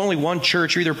church. There's only one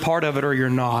church. You're either part of it or you're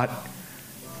not.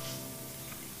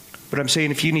 But I'm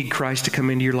saying if you need Christ to come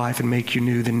into your life and make you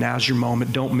new, then now's your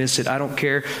moment. Don't miss it. I don't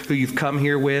care who you've come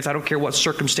here with. I don't care what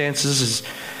circumstances has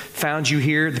found you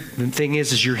here. The thing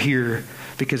is you're here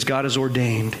because God has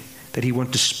ordained that He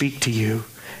wants to speak to you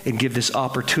and give this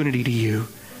opportunity to you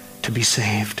to be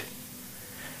saved.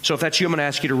 So if that's you, I'm going to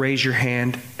ask you to raise your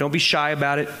hand. Don't be shy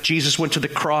about it. Jesus went to the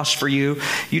cross for you.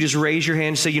 You just raise your hand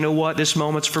and say, you know what? This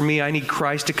moment's for me. I need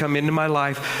Christ to come into my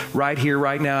life right here,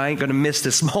 right now. I ain't going to miss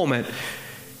this moment.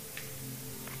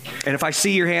 And if I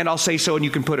see your hand, I'll say so and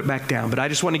you can put it back down. But I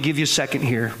just want to give you a second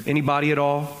here. Anybody at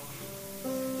all?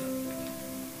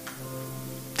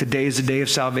 Today is the day of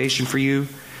salvation for you.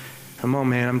 Come on,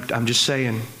 man. I'm just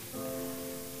saying.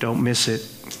 Don't miss it.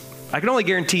 I can only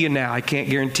guarantee you now. I can't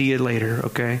guarantee you later,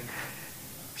 okay?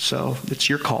 So it's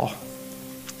your call.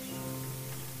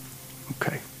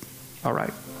 Okay. All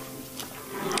right.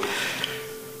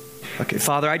 Okay,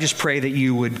 Father, I just pray that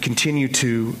you would continue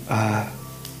to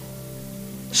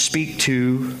speak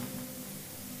to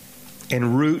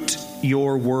and root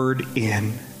your word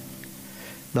in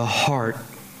the heart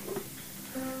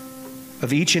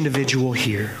of each individual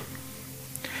here.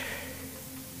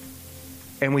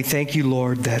 And we thank you,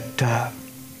 Lord, that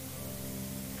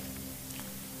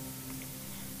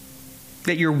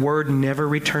your word never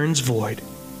returns void,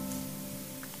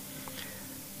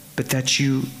 but that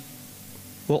you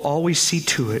will always see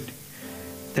to it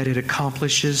that it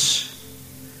accomplishes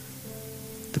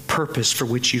the purpose for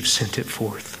which you've sent it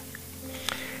forth.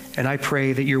 And I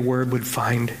pray that your word would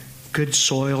find good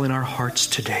soil in our hearts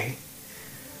today,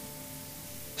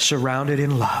 surrounded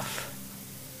in love,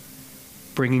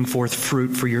 bringing forth fruit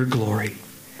for your glory.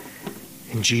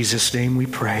 In Jesus' name we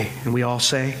pray. And we all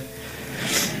say,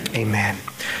 amen.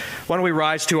 Why don't we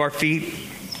rise to our feet?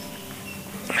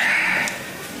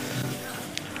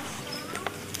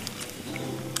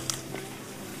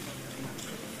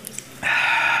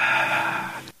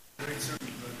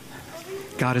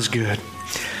 God is good.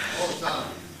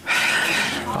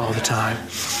 All the time.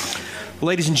 Well,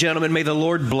 ladies and gentlemen, may the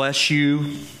Lord bless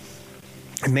you.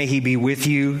 And may He be with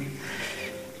you.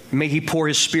 May He pour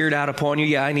His Spirit out upon you.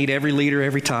 Yeah, I need every leader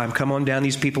every time. Come on down.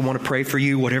 These people want to pray for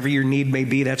you, whatever your need may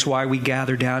be. That's why we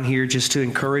gather down here, just to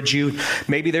encourage you.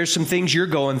 Maybe there's some things you're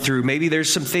going through. Maybe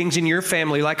there's some things in your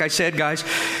family. Like I said, guys,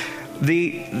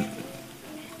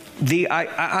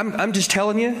 I'm just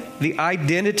telling you, the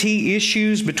identity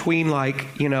issues between the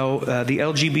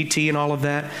LGBT and all of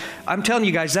that. I'm telling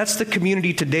you guys, that's the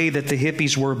community today that the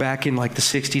hippies were back in like the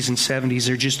 60s and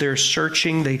 70s. They're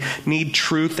searching. They need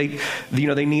truth. They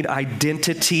need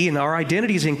identity, and our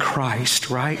identity is in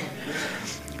Christ, right?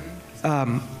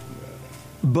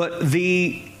 But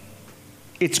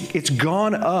it's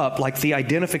gone up, like the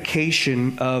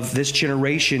identification of this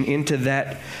generation into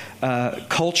that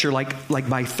culture, like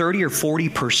by 30 or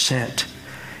 40%.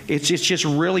 It's just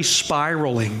really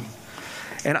spiraling.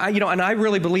 And I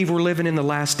really believe we're living in the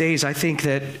last days. I think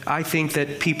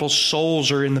that people's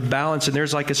souls are in the balance, and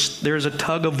there's a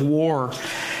tug of war,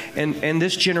 and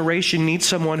this generation needs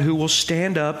someone who will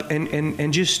stand up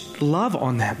and just love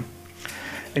on them,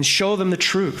 and show them the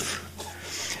truth.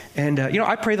 And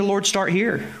I pray the Lord start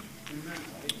here.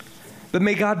 But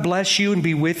may God bless you and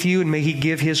be with you, and may He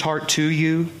give His heart to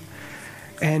you,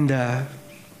 and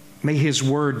may His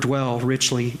word dwell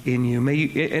richly in you. May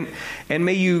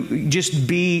you just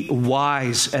be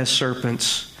wise as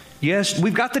serpents. Yes,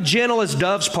 we've got the gentle as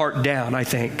doves part down, I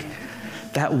think.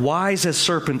 That wise as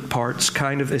serpent parts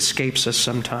kind of escapes us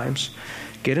sometimes.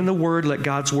 Get in the Word. Let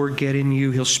God's Word get in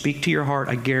you. He'll speak to your heart.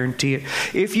 I guarantee it.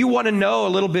 If you want to know a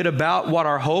little bit about what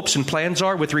our hopes and plans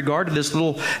are with regard to this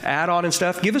little add-on and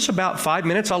stuff, give us about 5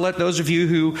 minutes. I'll let those of you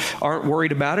who aren't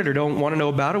worried about it or don't want to know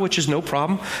about it, which is no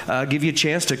problem, give you a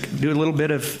chance to do a little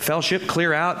bit of fellowship,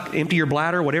 clear out, empty your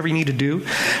bladder, whatever you need to do.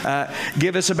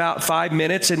 Give us about 5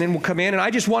 minutes, and then we'll come in. And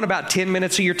I just want about 10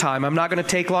 minutes of your time. I'm not going to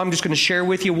take long. I'm just going to share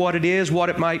with you what it is, what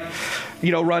it might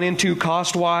run into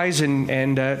cost-wise,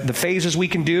 and the phases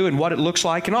we can do and what it looks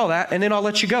like and all that, and then I'll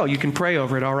let you go. You can pray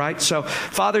over it, all right? So,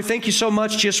 Father, thank you so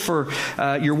much just for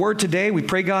your word today. We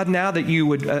pray, God, now that you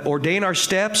would ordain our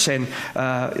steps, and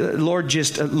Lord,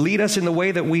 just lead us in the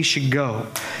way that we should go.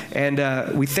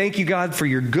 And we thank you, God, for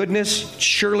your goodness.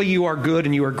 Surely you are good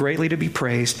and you are greatly to be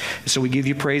praised. So we give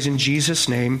you praise in Jesus'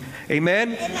 name.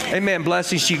 Amen? Amen. Amen.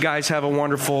 Blessings to you guys. Have a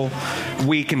wonderful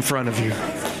week in front of you.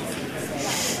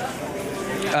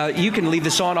 You can leave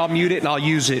this on. I'll mute it and I'll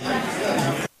use it.